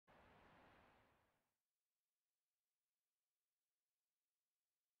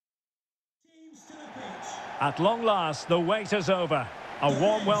At long last, the wait is over. A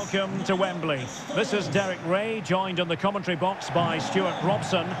warm welcome to Wembley. This is Derek Ray, joined in the commentary box by Stuart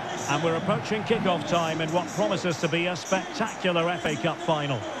Robson, and we're approaching kick-off time in what promises to be a spectacular FA Cup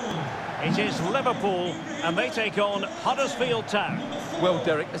final. It is Liverpool, and they take on Huddersfield Town. Well,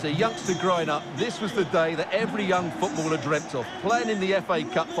 Derek, as a youngster growing up, this was the day that every young footballer dreamt of. Playing in the FA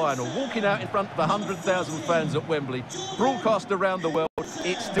Cup final, walking out in front of 100,000 fans at Wembley, broadcast around the world,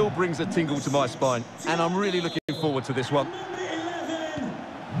 it still brings a tingle to my spine. And I'm really looking forward to this one.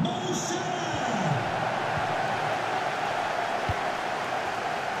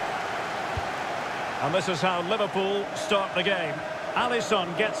 And this is how Liverpool start the game.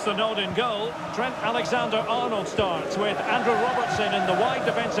 Alisson gets the nod in goal. Trent Alexander-Arnold starts with Andrew Robertson in the wide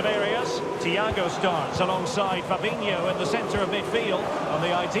defensive areas. Thiago starts alongside Fabinho in the centre of midfield. And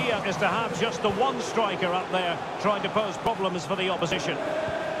the idea is to have just the one striker up there trying to pose problems for the opposition.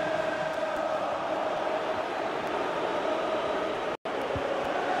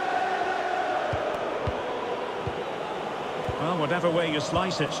 Well, whatever way you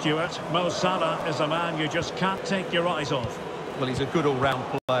slice it, Stuart, Mo Salah is a man you just can't take your eyes off. Well, he's a good all-round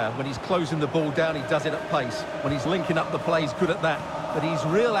player. When he's closing the ball down, he does it at pace. When he's linking up the play, he's good at that. But his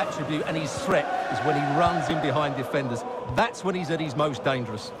real attribute and his threat is when he runs in behind defenders. That's when he's at his most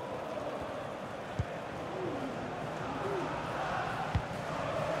dangerous.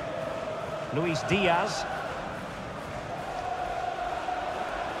 Luis Diaz.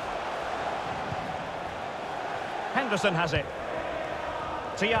 Henderson has it.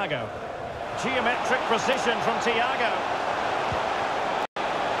 Thiago. Geometric precision from Thiago.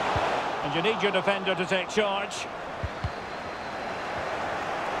 And you need your defender to take charge.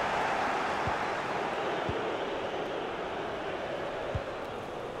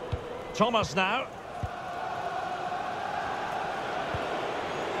 Thomas now.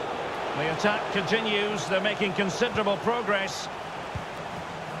 The attack continues. They're making considerable progress.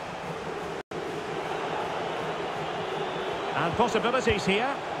 And possibilities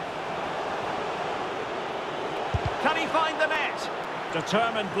here. Can he find the net?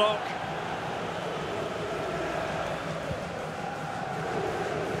 Determined block.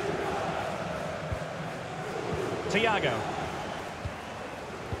 Thiago.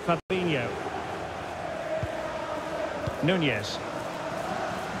 Fabinho. Nunez.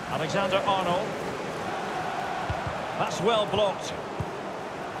 Alexander-Arnold. That's well blocked.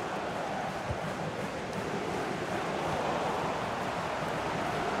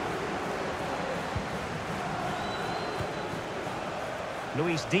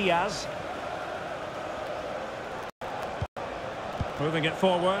 Luis Diaz. Moving it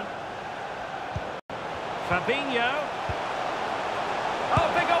forward. Fabinho. Oh,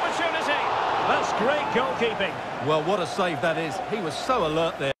 big opportunity. That's great goalkeeping. Well, what a save that is. He was so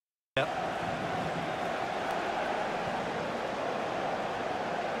alert there.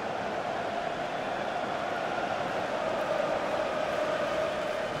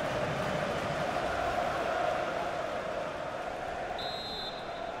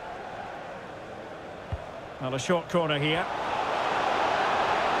 Well, a short corner here.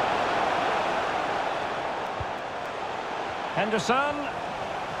 Henderson.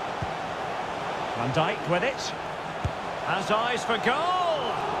 Van Dijk with it. Has eyes for goal.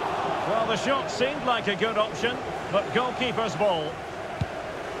 Well, the shot seemed like a good option, but goalkeeper's ball.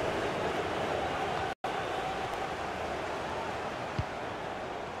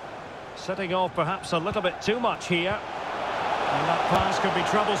 Setting off perhaps a little bit too much here. And that pass could be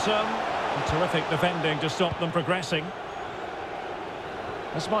troublesome. And terrific defending to stop them progressing.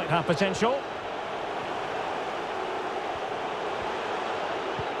 This might have potential.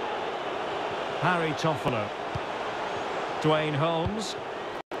 Harry Toffolo. Dwayne Holmes.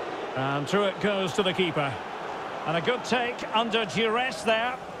 And through it goes to the keeper. And a good take under duress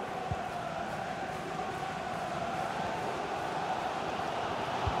there.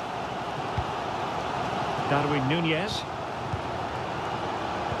 Darwin Nunez.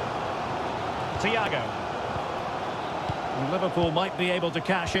 Thiago. And Liverpool might be able to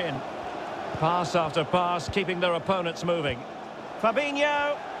cash in. Pass after pass, keeping their opponents moving.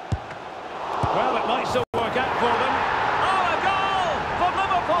 Fabinho. Well, it might still work out for them. Oh, a goal for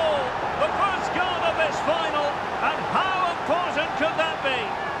Liverpool! The first goal of this final. And how important could that be?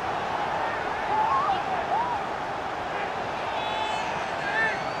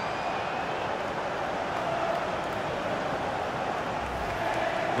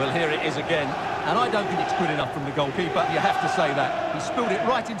 Well, here it is again. And I don't think it's good enough from the goalkeeper. You have to say that. He spilled it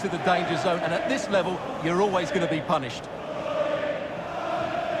right into the danger zone. And at this level, you're always going to be punished.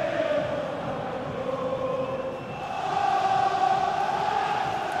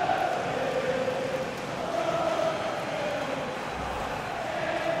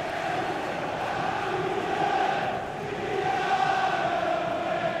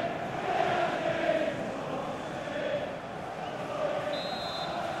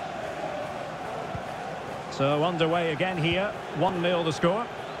 So underway again here. 1-0 the score.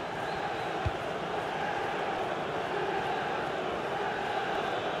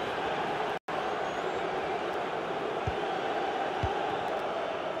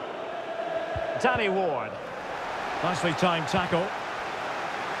 Danny Ward. Nicely timed tackle.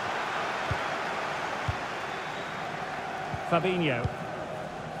 Fabinho.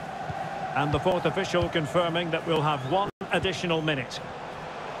 And the fourth official confirming that we'll have 1 additional minute.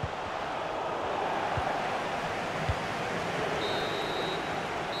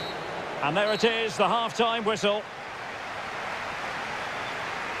 And there it is, the half-time whistle.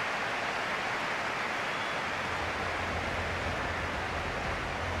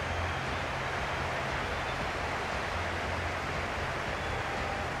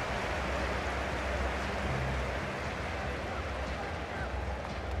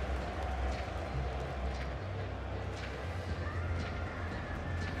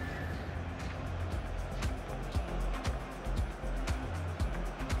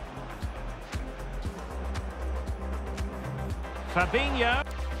 Fabinho.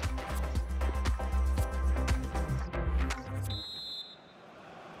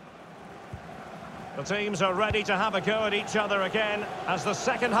 The teams are ready to have a go at each other again as the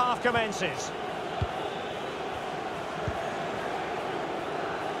second half commences.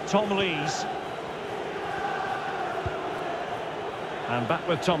 Tom Lees. And back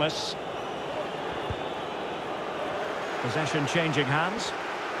with Thomas. Possession changing hands.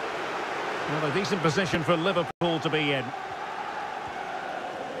 Well, a decent position for Liverpool to be in.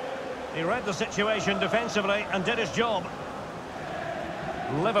 He read the situation defensively and did his job.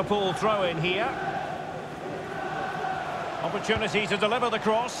 Liverpool throw in here. Opportunity to deliver the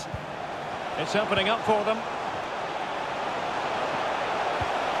cross. It's opening up for them.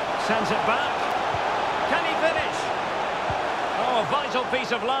 Sends it back. Can he finish? Oh, a vital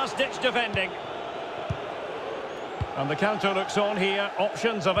piece of last-ditch defending. And the counter looks on here.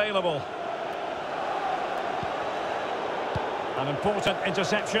 Options available. An important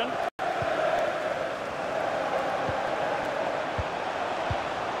interception.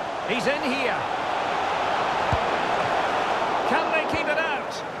 He's in here. Can they keep it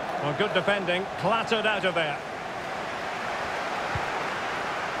out? Well, good defending, clattered out of there.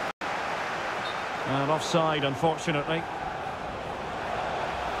 And offside, unfortunately.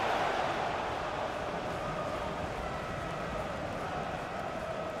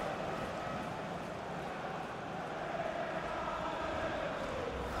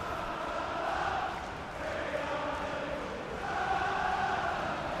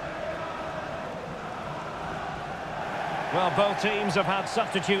 Well, both teams have had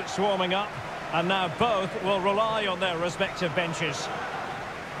substitutes swarming up, and now both will rely on their respective benches.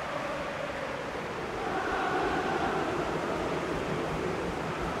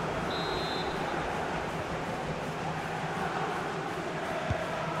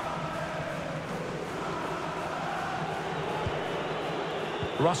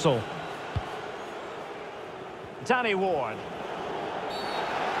 Russell. Danny Ward.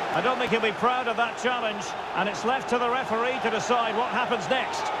 I don't think he'll be proud of that challenge, and it's left to the referee to decide what happens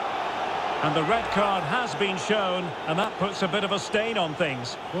next. And the red card has been shown, and that puts a bit of a stain on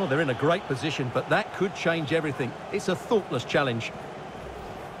things. Well, they're in a great position, but that could change everything. It's a thoughtless challenge.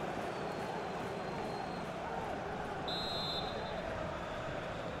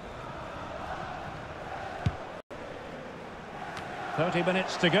 "30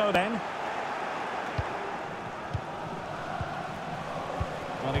 minutes to go then."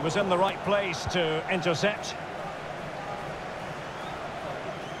 Well, he was in the right place to intercept.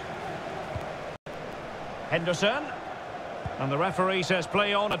 Henderson. And the referee says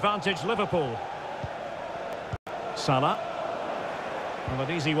play on, advantage Liverpool. Salah. Well,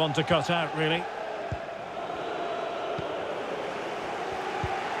 an easy one to cut out, really.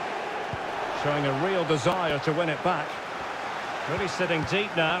 Showing a real desire to win it back. Really sitting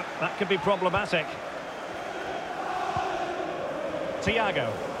deep now. That could be problematic.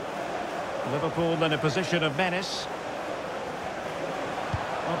 Thiago. Liverpool in a position of menace.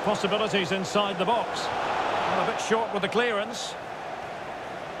 Well, possibilities inside the box. Well, a bit short with the clearance.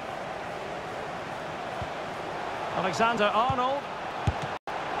 Alexander-Arnold.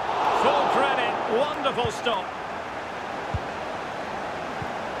 Full credit. Wonderful stop.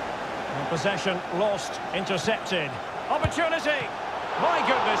 And possession lost. Intercepted. Opportunity. My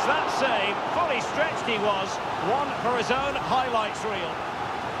goodness, that save. Fully stretched he was. One for his own highlights reel.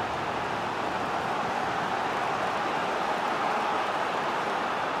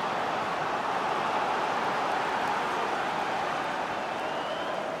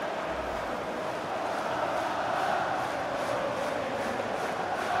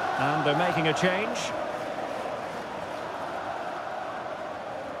 And they're making a change.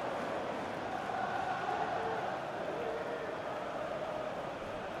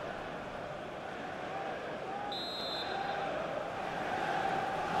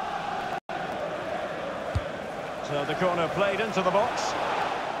 So the corner played into the box.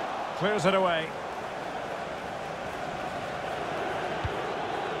 Clears it away.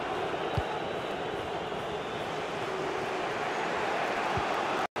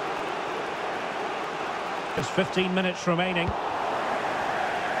 There's 15 minutes remaining.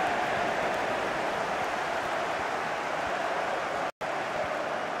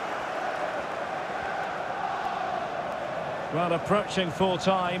 Well, approaching full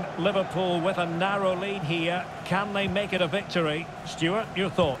time, Liverpool with a narrow lead here. Can they make it a victory? Stuart, your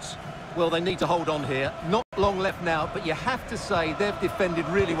thoughts? Well, they need to hold on here. Not long left now, but you have to say they've defended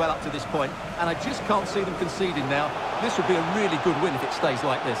really well up to this point, and I just can't see them conceding now. This would be a really good win if it stays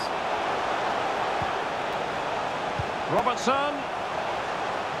like this. Robertson.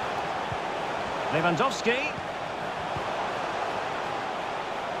 Lewandowski.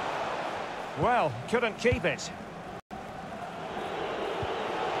 Well, couldn't keep it.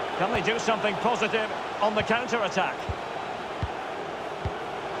 Can they do something positive on the counter-attack?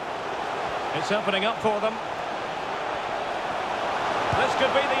 It's opening up for them. This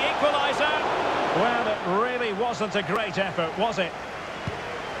could be the equaliser. Well, it really wasn't a great effort, was it?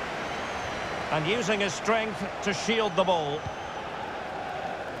 And using his strength to shield the ball.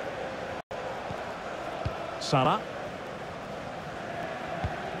 Salah.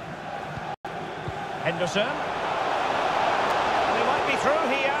 Henderson. And he might be through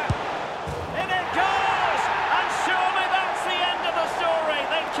here. In it goes! And surely that's the end of the story.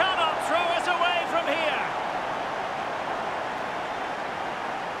 They cannot throw us away from here.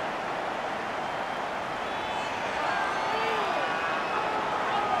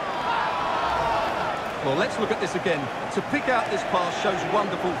 Well, let's look at this again. To pick out this pass shows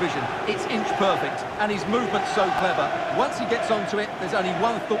wonderful vision. It's inch perfect, and his movement's so clever. Once he gets onto it, there's only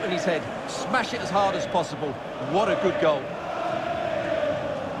one thought in his head. Smash it as hard as possible. What a good goal.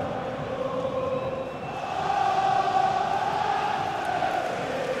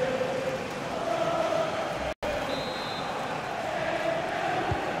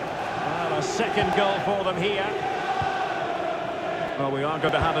 Well, a second goal for them here. Well, we are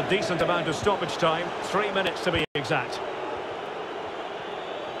going to have a decent amount of stoppage time. 3 minutes to be exact.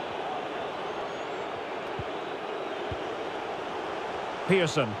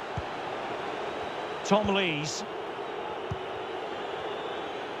 Pearson. Tom Lees.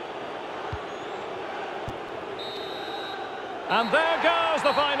 And there goes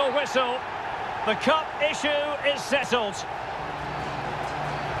the final whistle. The cup issue is settled.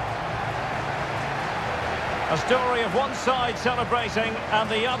 A story of one side celebrating and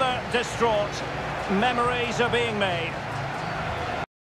the other distraught. Memories are being made.